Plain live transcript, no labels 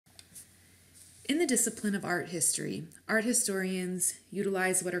In the discipline of art history, art historians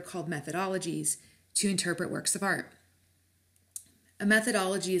utilize what are called methodologies to interpret works of art. A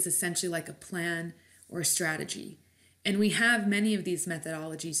methodology is essentially like a plan or a strategy, and we have many of these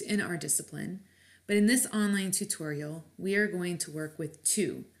methodologies in our discipline, but in this online tutorial, we are going to work with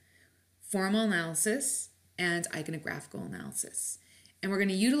two: formal analysis and iconographical analysis. And we're going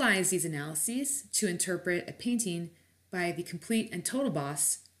to utilize these analyses to interpret a painting by the complete and total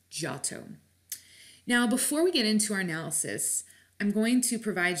boss, Giotto. Now, before we get into our analysis, I'm going to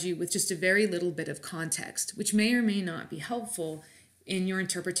provide you with just a very little bit of context, which may or may not be helpful in your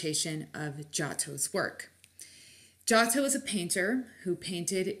interpretation of Giotto's work. Giotto is a painter who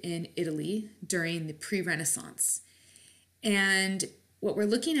painted in Italy during the pre-Renaissance. And what we're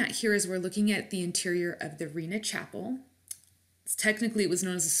looking at here is we're looking at the interior of the Arena Chapel. Technically, it was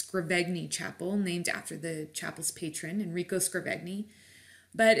known as the Scrovegni Chapel, named after the chapel's patron, Enrico Scrovegni.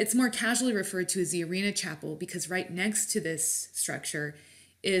 But it's more casually referred to as the Arena Chapel because right next to this structure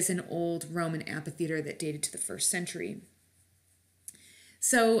is an old Roman amphitheater that dated to the 1st century.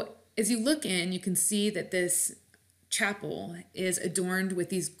 So as you look in, you can see that this chapel is adorned with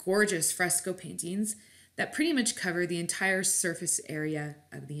these gorgeous fresco paintings that pretty much cover the entire surface area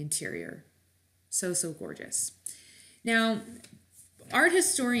of the interior. So gorgeous. Now, art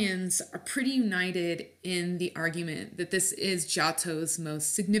historians are pretty united in the argument that this is Giotto's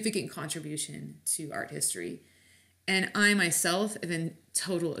most significant contribution to art history. And I myself am in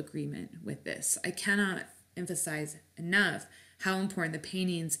total agreement with this. I cannot emphasize enough how important the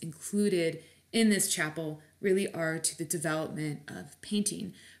paintings included in this chapel really are to the development of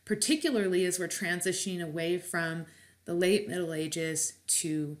painting, particularly as we're transitioning away from the late Middle Ages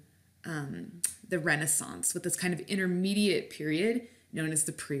to the Renaissance, with this kind of intermediate period known as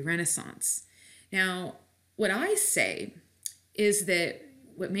the pre-Renaissance. Now, what I say is that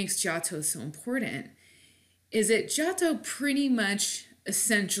what makes Giotto so important is that Giotto pretty much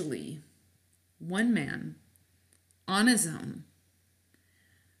essentially one man on his own,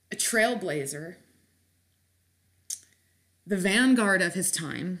 a trailblazer, the vanguard of his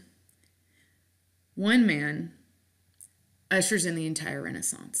time, one man ushers in the entire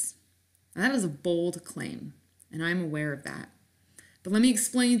Renaissance. Now, that is a bold claim, and I'm aware of that. But let me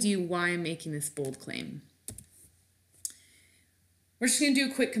explain to you why I'm making this bold claim. We're just going to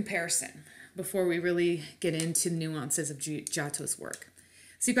do a quick comparison before we really get into the nuances of Giotto's work.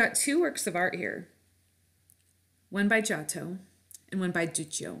 So you've got two works of art here, one by Giotto and one by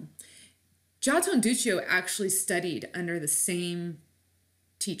Duccio. Giotto and Duccio actually studied under the same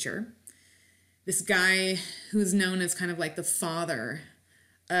teacher, this guy who's known as kind of like the father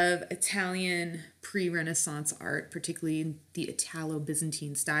of Italian pre-Renaissance art, particularly the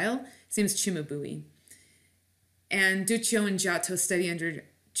Italo-Byzantine style. His name is Cimabue. And Duccio and Giotto study under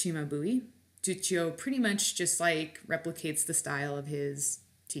Cimabue. Duccio pretty much just like replicates the style of his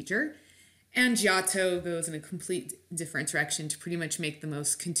teacher. And Giotto goes in a complete different direction to pretty much make the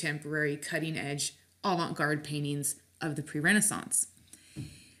most contemporary, cutting-edge, avant-garde paintings of the pre-Renaissance.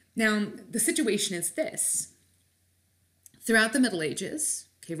 Now, the situation is this. Throughout the Middle Ages,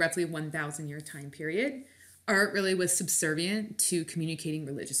 roughly a 1,000-year time period, art really was subservient to communicating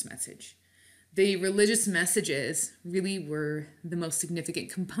religious message. The religious messages really were the most significant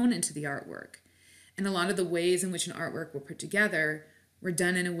component to the artwork. And a lot of the ways in which an artwork were put together were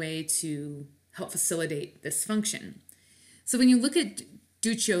done in a way to help facilitate this function. So when you look at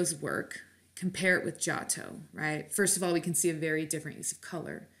Duccio's work, compare it with Giotto, right? First of all, we can see a very different use of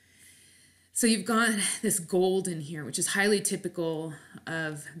color. So you've got this gold in here, which is highly typical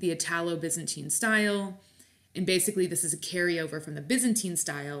of the Italo-Byzantine style. And basically this is a carryover from the Byzantine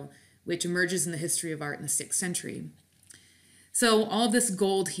style, which emerges in the history of art in the 6th century. So all this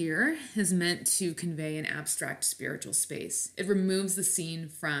gold here is meant to convey an abstract spiritual space. It removes the scene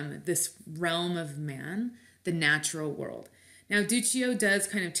from this realm of man, the natural world. Now, Duccio does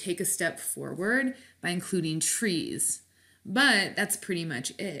kind of take a step forward by including trees, but that's pretty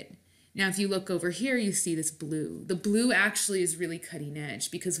much it. Now, if you look over here, you see this blue. The blue actually is really cutting edge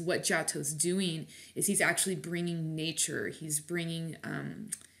because what Giotto's doing is he's actually bringing nature. He's bringing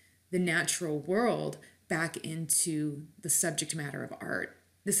the natural world back into the subject matter of art.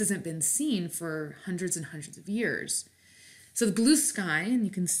 This hasn't been seen for hundreds and hundreds of years. So the blue sky, and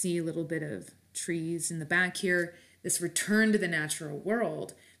you can see a little bit of trees in the back here, this return to the natural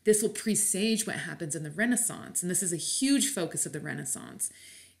world, this will presage what happens in the Renaissance. And this is a huge focus of the Renaissance,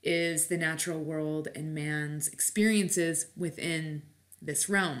 is the natural world and man's experiences within this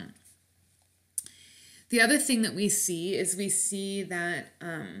realm. The other thing that we see is that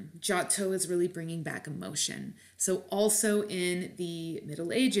Giotto is really bringing back emotion. So also in the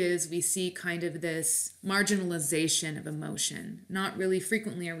Middle Ages, we see kind of this marginalization of emotion. Not really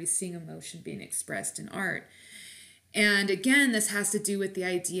frequently are we seeing emotion being expressed in art. And again, this has to do with the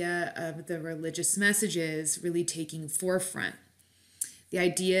idea of the religious messages really taking forefront. The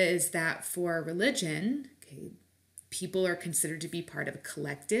idea is that for religion, okay, people are considered to be part of a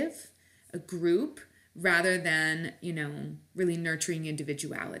collective, a group, rather than, really nurturing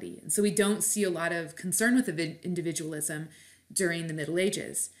individuality. And so we don't see a lot of concern with individualism during the Middle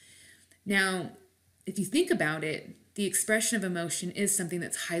Ages. Now, if you think about it, the expression of emotion is something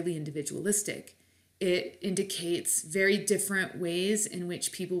that's highly individualistic. It indicates very different ways in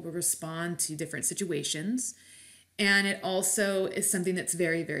which people will respond to different situations. And it also is something that's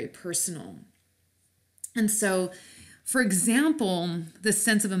very, very personal. And so, for example, the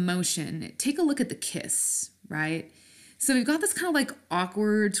sense of emotion, take a look at the kiss, right? So we've got this kind of like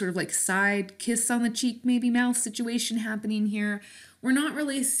awkward sort of like side kiss on the cheek, maybe mouth situation happening here. We're not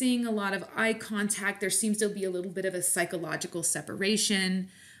really seeing a lot of eye contact. There seems to be a little bit of a psychological separation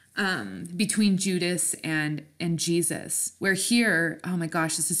between Judas and Jesus, where here, oh my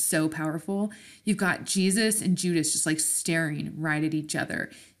gosh, this is so powerful. You've got Jesus and Judas just like staring right at each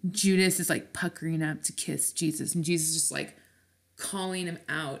other. Judas is like puckering up to kiss Jesus, and Jesus is just like calling him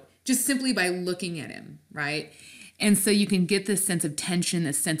out just simply by looking at him, right? And so you can get this sense of tension,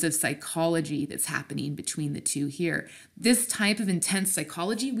 this sense of psychology that's happening between the two here. This type of intense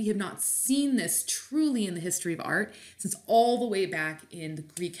psychology, we have not seen this truly in the history of art since all the way back in the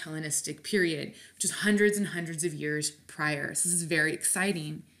Greek Hellenistic period, which is hundreds and hundreds of years prior. So this is very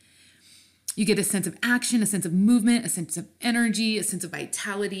exciting. You get a sense of action, a sense of movement, a sense of energy, a sense of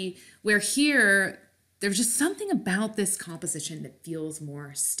vitality, where here, there's just something about this composition that feels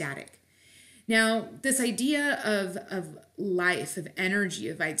more static. Now, this idea of life, of energy,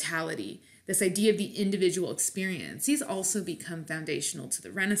 of vitality, this idea of the individual experience, these also become foundational to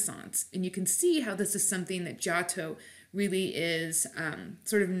the Renaissance. And you can see how this is something that Giotto really is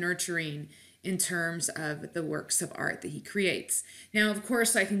sort of nurturing in terms of the works of art that he creates. Now, of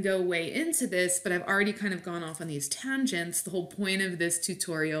course, I can go way into this, but I've already kind of gone off on these tangents. The whole point of this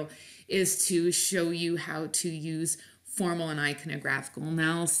tutorial is to show you how to use formal and iconographical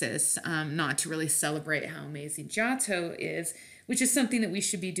analysis, not to really celebrate how amazing Giotto is, which is something that we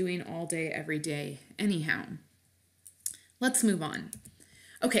should be doing all day, every day, anyhow. Let's move on.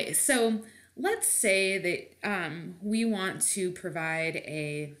 Okay, so let's say that we want to provide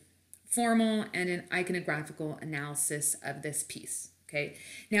a formal and an iconographical analysis of this piece. Okay,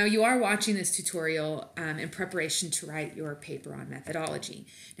 now you are watching this tutorial in preparation to write your paper on methodology.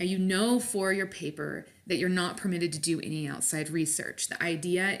 Now you know for your paper that you're not permitted to do any outside research. The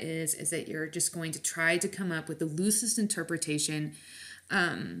idea is that you're just going to try to come up with the loosest interpretation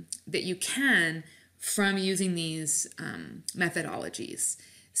that you can from using these methodologies.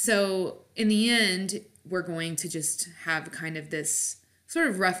 So in the end, we're going to just have kind of this sort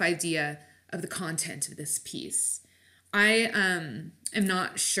of rough idea of the content of this piece. I am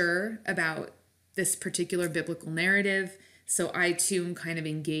not sure about this particular biblical narrative, so I too am kind of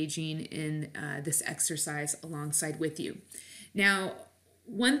engaging in this exercise alongside with you. Now,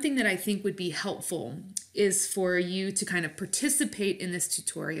 one thing that I think would be helpful is for you to kind of participate in this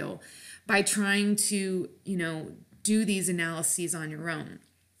tutorial by trying to, do these analyses on your own.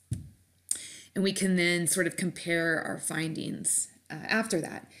 And we can then sort of compare our findings after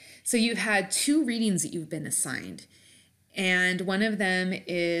that. So you've had 2 readings that you've been assigned. And one of them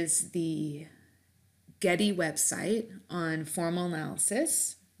is the Getty website on formal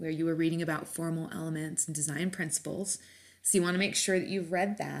analysis, where you were reading about formal elements and design principles. So you want to make sure that you've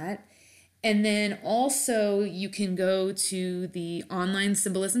read that. And then also you can go to the online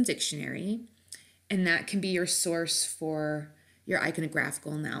Symbolism dictionary, and that can be your source for your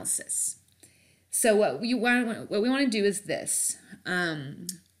iconographical analysis. So what we want to do is this.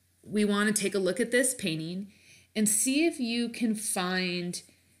 We want to take a look at this painting and see if you can find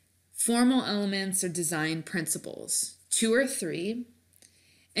formal elements or design principles, 2 or 3,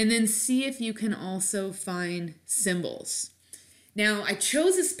 and then see if you can also find symbols. Now, I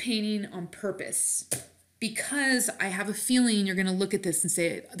chose this painting on purpose because I have a feeling you're going to look at this and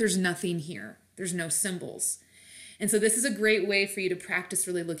say, there's nothing here. There's no symbols. And so this is a great way for you to practice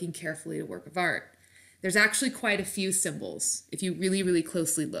really looking carefully at a work of art. There's actually quite a few symbols if you really, really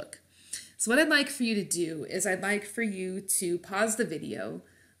closely look. So what I'd like for you to do is I'd like for you to pause the video,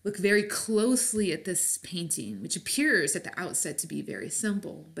 look very closely at this painting, which appears at the outset to be very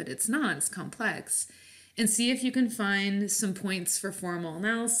simple, but it's not, it's complex, and see if you can find some points for formal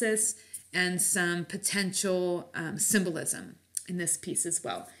analysis and some potential symbolism in this piece as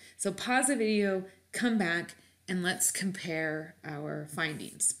well. So pause the video, come back, and let's compare our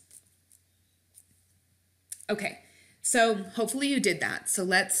findings. Okay, so hopefully you did that. So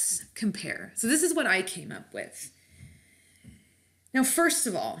let's compare. So this is what I came up with. Now, first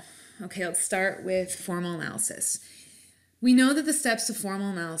of all, okay, let's start with formal analysis. We know that the steps of formal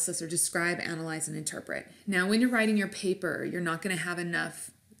analysis are describe, analyze, and interpret. Now, when you're writing your paper, you're not going to have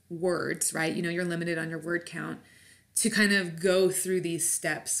enough words, right? You know, you're limited on your word count to kind of go through these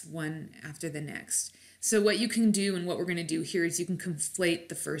steps one after the next. So what you can do and what we're going to do here is you can conflate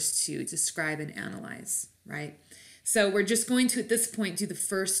the first two, describe and analyze, right? So we're just going to, at this point, do the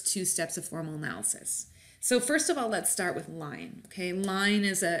first two steps of formal analysis. So first of all, let's start with line, okay? Line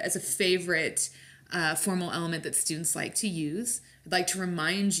is a favorite formal element that students like to use. I'd like to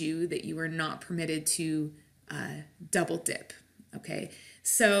remind you that you are not permitted to double dip, okay?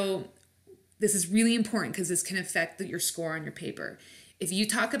 So this is really important because this can affect your score on your paper. If you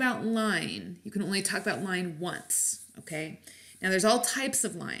talk about line, you can only talk about line once, okay? Now there's all types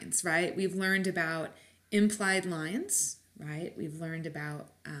of lines, right? We've learned about implied lines, right? We've learned about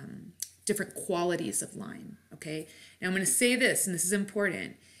different qualities of line, okay? Now I'm going to say this, and this is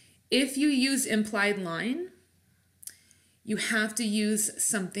important. If you use implied line, you have to use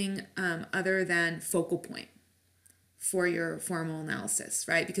something other than focal point for your formal analysis,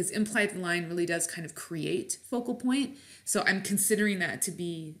 right? Because implied line really does kind of create focal point. So I'm considering that to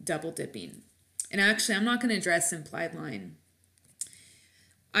be double dipping. And actually, I'm not going to address implied line.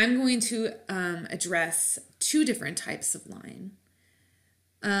 I'm going to address two different types of line.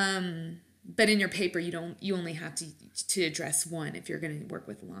 But in your paper, you only have to address one if you're going to work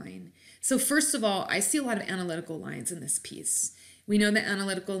with line. So first of all, I see a lot of analytical lines in this piece. We know that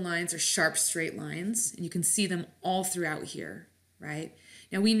analytical lines are sharp, straight lines, and you can see them all throughout here, right?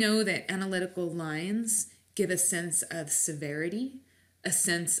 Now we know that analytical lines give a sense of severity, a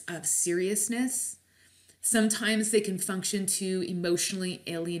sense of seriousness. Sometimes they can function to emotionally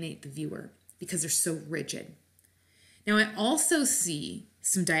alienate the viewer because they're so rigid. Now I also see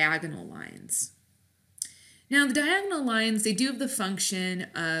some diagonal lines. Now the diagonal lines, they do have the function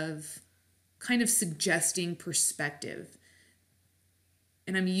of kind of suggesting perspective.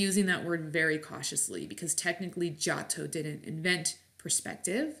 And I'm using that word very cautiously because technically Giotto didn't invent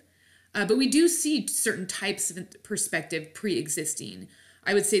perspective. But we do see certain types of perspective pre-existing.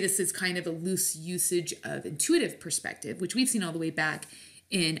 I would say this is kind of a loose usage of intuitive perspective, which we've seen all the way back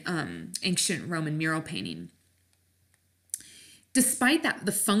in ancient Roman mural painting. Despite that,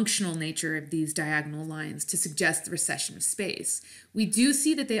 the functional nature of these diagonal lines to suggest the recession of space, we do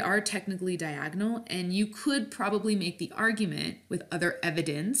see that they are technically diagonal, and you could probably make the argument with other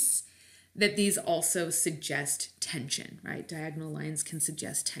evidence that these also suggest tension, right? Diagonal lines can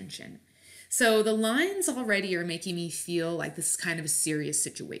suggest tension. So the lines already are making me feel like this is kind of a serious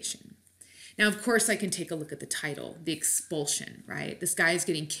situation. Now, of course, I can take a look at the title, the expulsion, right? This guy is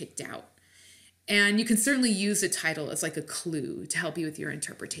getting kicked out. And you can certainly use a title as like a clue to help you with your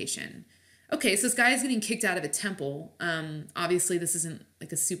interpretation. Okay, so this guy is getting kicked out of a temple. Obviously, this isn't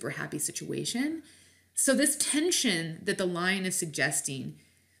like a super happy situation. So this tension that the line is suggesting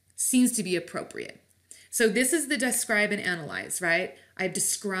seems to be appropriate. So this is the describe and analyze, right? I've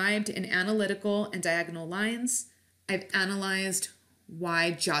described in analytical and diagonal lines. I've analyzed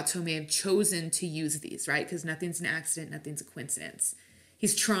why Giotto may have chosen to use these, right? Because nothing's an accident, nothing's a coincidence.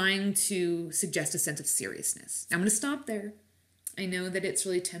 He's trying to suggest a sense of seriousness. Now, I'm going to stop there. I know that it's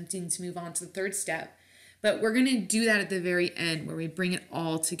really tempting to move on to the third step, but we're going to do that at the very end where we bring it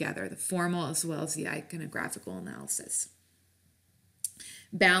all together, the formal as well as the iconographical analysis.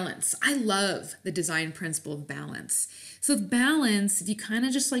 Balance. I love the design principle of balance. So with balance, if you kind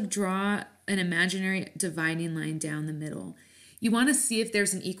of just like draw an imaginary dividing line down the middle, you want to see if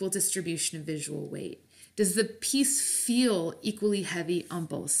there's an equal distribution of visual weight. Does the piece feel equally heavy on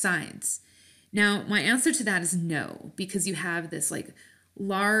both sides? Now, my answer to that is no, because you have this like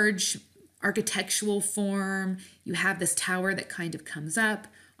large architectural form. You have this tower that kind of comes up.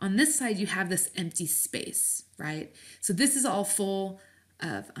 On this side, you have this empty space, right? So this is all full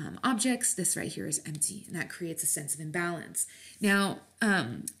of objects. This right here is empty, and that creates a sense of imbalance. Now,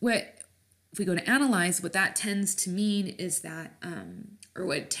 if we go to analyze, what that tends to mean is that, or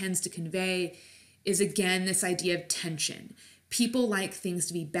what it tends to convey is, again, this idea of tension. People like things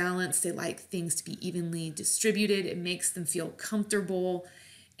to be balanced. They like things to be evenly distributed. It makes them feel comfortable.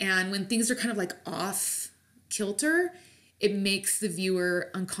 And when things are kind of like off kilter, it makes the viewer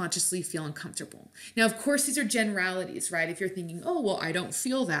unconsciously feel uncomfortable. Now, of course, these are generalities, right? If you're thinking, oh, well, I don't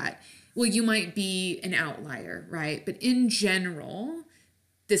feel that. Well, you might be an outlier, right? But in general,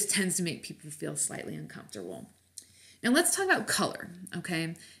 this tends to make people feel slightly uncomfortable. Now let's talk about color,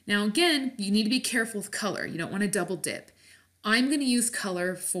 okay? Now again, you need to be careful with color. You don't want to double dip. I'm going to use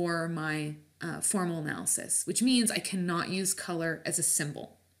color for my formal analysis, which means I cannot use color as a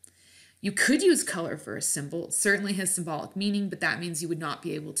symbol. You could use color for a symbol. It certainly has symbolic meaning, but that means you would not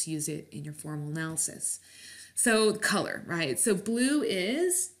be able to use it in your formal analysis. So color, right? So blue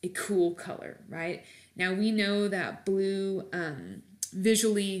is a cool color, right? Now we know that blue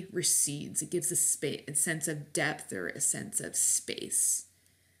visually recedes. It gives a sense of depth or a sense of space.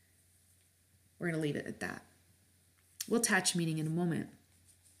 We're going to leave it at that. We'll attach meaning in a moment.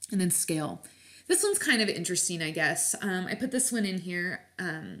 And then scale. This one's kind of interesting, I guess. I put this one in here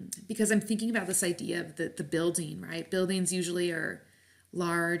because I'm thinking about this idea of the building, right? Buildings usually are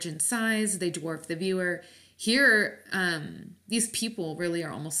large in size. They dwarf the viewer. Here, these people really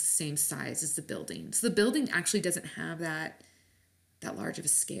are almost the same size as the building. So the building actually doesn't have that large of a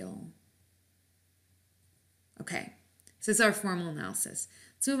scale. Okay, so this is our formal analysis.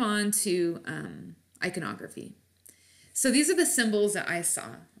 Let's move on to iconography. So these are the symbols that I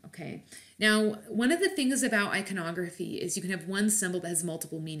saw, okay? Now, one of the things about iconography is you can have one symbol that has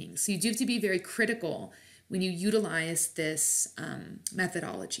multiple meanings. So you do have to be very critical when you utilize this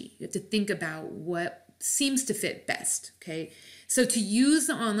methodology. You have to think about what seems to fit best, okay? So to use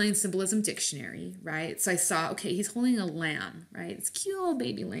the online symbolism dictionary, right? So I saw, okay, he's holding a lamb, right? It's a cute little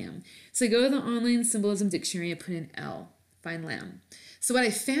baby lamb. So I go to the online symbolism dictionary and put in L, find lamb. So what I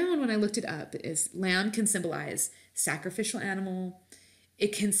found when I looked it up is lamb can symbolize sacrificial animal.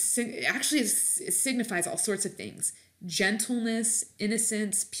 It can actually it signifies all sorts of things: gentleness,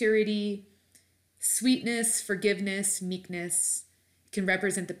 innocence, purity, sweetness, forgiveness, meekness. It can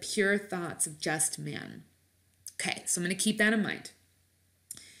represent the pure thoughts of just man. Okay, so I'm going to keep that in mind.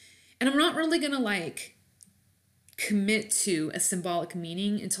 And I'm not really going to commit to a symbolic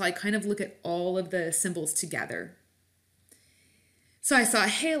meaning until I kind of look at all of the symbols together. So I saw a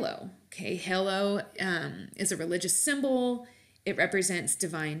halo. Okay, halo is a religious symbol. It represents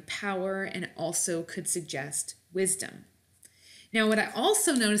divine power and it also could suggest wisdom. Now, what I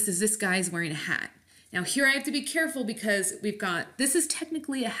also noticed is this guy's wearing a hat. Now, here I have to be careful because this is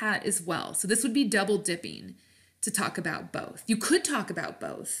technically a hat as well. So this would be double dipping to talk about both. You could talk about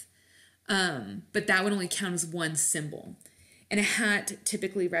both, but that would only count as one symbol. And a hat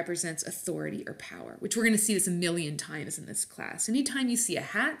typically represents authority or power, which we're going to see this a million times in this class. Anytime you see a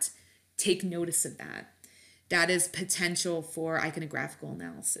hat, take notice of that. That is potential for iconographical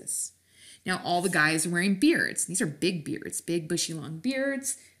analysis. Now, all the guys are wearing beards. These are big beards, big bushy long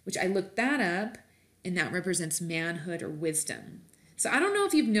beards, which I looked that up, and that represents manhood or wisdom. So I don't know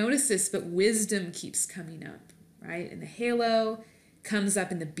if you've noticed this, but wisdom keeps coming up, right? And the halo comes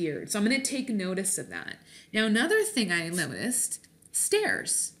up in the beard. So I'm going to take notice of that. Now, another thing I noticed,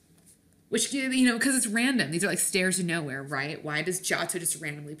 stairs, which, because it's random. These are like stairs to nowhere, right? Why does Giotto just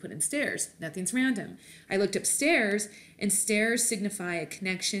randomly put in stairs? Nothing's random. I looked up stairs, and stairs signify a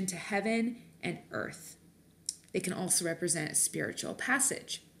connection to heaven and earth. They can also represent a spiritual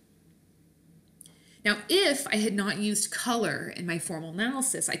passage. Now, if I had not used color in my formal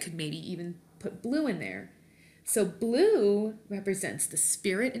analysis, I could maybe even put blue in there. So blue represents the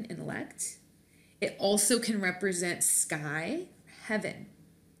spirit and intellect. It also can represent sky, heaven.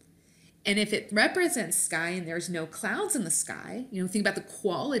 And if it represents sky and there's no clouds in the sky, think about the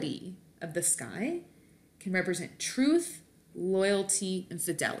quality of the sky, can represent truth, loyalty, and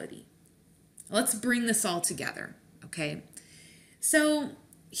fidelity. Let's bring this all together, okay? So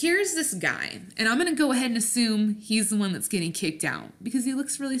here's this guy, and I'm going to go ahead and assume he's the one that's getting kicked out because he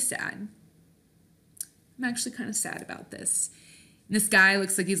looks really sad. I'm actually kind of sad about this. And this guy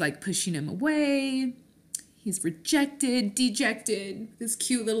looks like he's pushing him away. He's rejected, dejected, this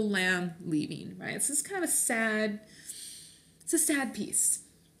cute little lamb leaving, right? This is kind of it's a sad piece.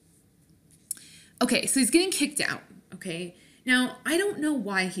 Okay, so he's getting kicked out, okay? Now, I don't know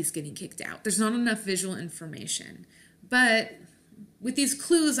why he's getting kicked out. There's not enough visual information, but with these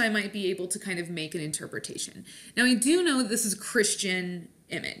clues, I might be able to kind of make an interpretation. Now, I do know that this is a Christian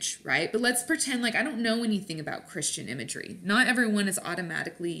image, right? But let's pretend I don't know anything about Christian imagery. Not everyone is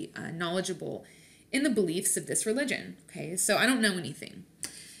automatically knowledgeable in the beliefs of this religion, okay? So I don't know anything.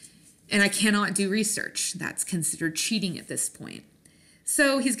 And I cannot do research. That's considered cheating at this point.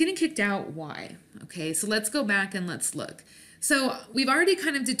 So he's getting kicked out. Why? Okay, so let's go back and let's look. So we've already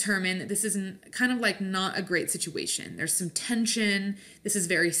kind of determined this isn't kind of not a great situation. There's some tension. This is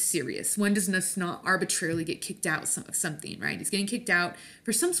very serious. One does not arbitrarily get kicked out of something, right? He's getting kicked out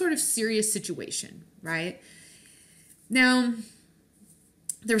for some sort of serious situation, right? Now,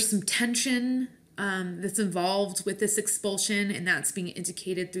 there's some tension. that's involved with this expulsion, and that's being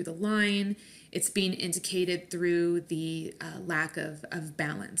indicated through the line. It's being indicated through the lack of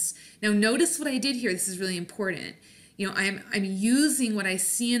balance. Now, notice what I did here. This is really important. You know, I'm using what I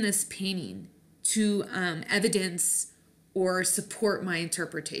see in this painting to evidence or support my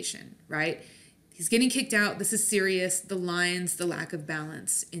interpretation, right? He's getting kicked out. This is serious. The lines, the lack of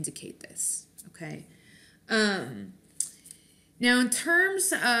balance indicate this, okay? Now, in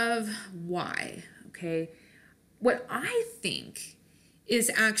terms of why, okay, what I think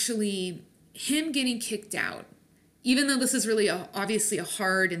is actually him getting kicked out, even though this is really obviously a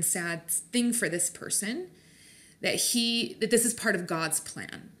hard and sad thing for this person, that this is part of God's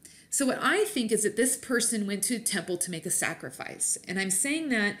plan. So what I think is that this person went to a temple to make a sacrifice. And I'm saying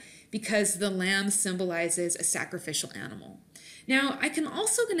that because the lamb symbolizes a sacrificial animal. Now, I can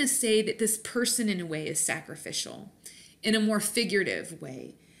also going to say that this person in a way is sacrificial in a more figurative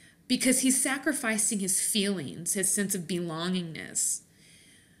way, because he's sacrificing his feelings, his sense of belongingness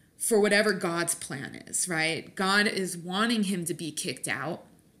for whatever God's plan is, right? God is wanting him to be kicked out.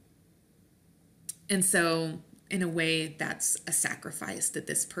 And so in a way, that's a sacrifice that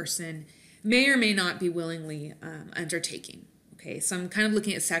this person may or may not be willingly undertaking. Okay, so I'm kind of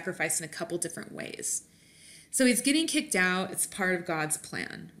looking at sacrifice in a couple different ways. So he's getting kicked out. It's part of God's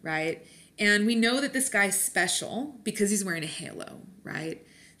plan, right? And we know that this guy's special because he's wearing a halo, right?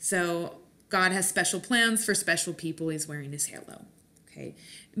 So God has special plans for special people. He's wearing his halo, okay?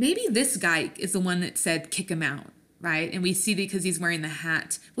 Maybe this guy is the one that said kick him out, right? And we see because he's wearing the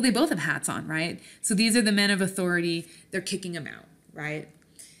hat. Well, they both have hats on, right? So these are the men of authority. They're kicking him out, right?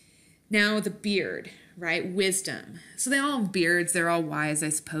 Now the beard, right? Wisdom. So they all have beards. They're all wise, I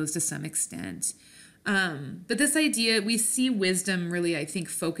suppose, to some extent. But this idea, we see wisdom really, I think,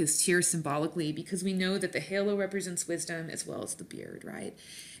 focused here symbolically because we know that the halo represents wisdom as well as the beard, right?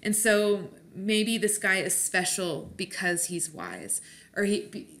 And so maybe this guy is special because he's wise, or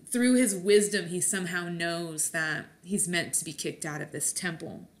through his wisdom, he somehow knows that he's meant to be kicked out of this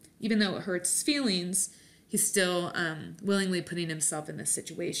temple. Even though it hurts his feelings, he's still willingly putting himself in this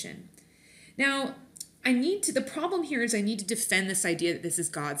situation. Now, the problem here is I need to defend this idea that this is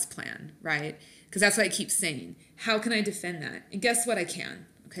God's plan, right? Because that's what I keep saying. How can I defend that? And guess what? I can,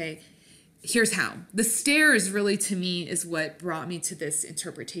 okay? Here's how. The stairs really, to me, is what brought me to this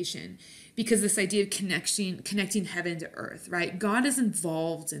interpretation. Because this idea of connecting heaven to earth, right? God is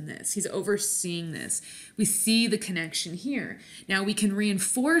involved in this. He's overseeing this. We see the connection here. Now, we can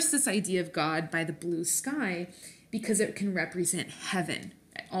reinforce this idea of God by the blue sky because it can represent heaven.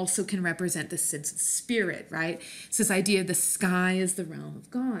 It also can represent the sense of spirit, right? So this idea of the sky is the realm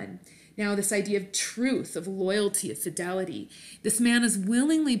of God. Now, this idea of truth, of loyalty, of fidelity. This man is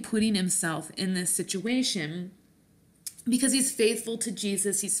willingly putting himself in this situation because he's faithful to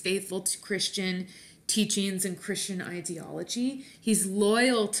Jesus. He's faithful to Christian teachings and Christian ideology. He's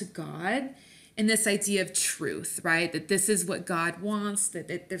loyal to God. And this idea of truth, right? That this is what God wants,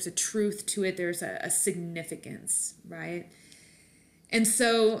 that there's a truth to it. There's a significance, right? And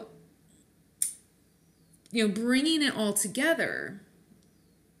so, bringing it all together,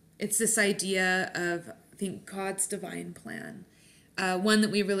 it's this idea of, I think, God's divine plan, one that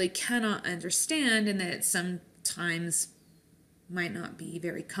we really cannot understand and that it sometimes might not be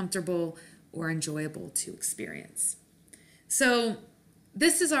very comfortable or enjoyable to experience. So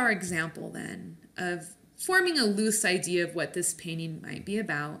this is our example then of forming a loose idea of what this painting might be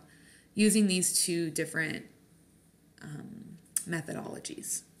about using these two different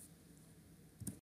methodologies.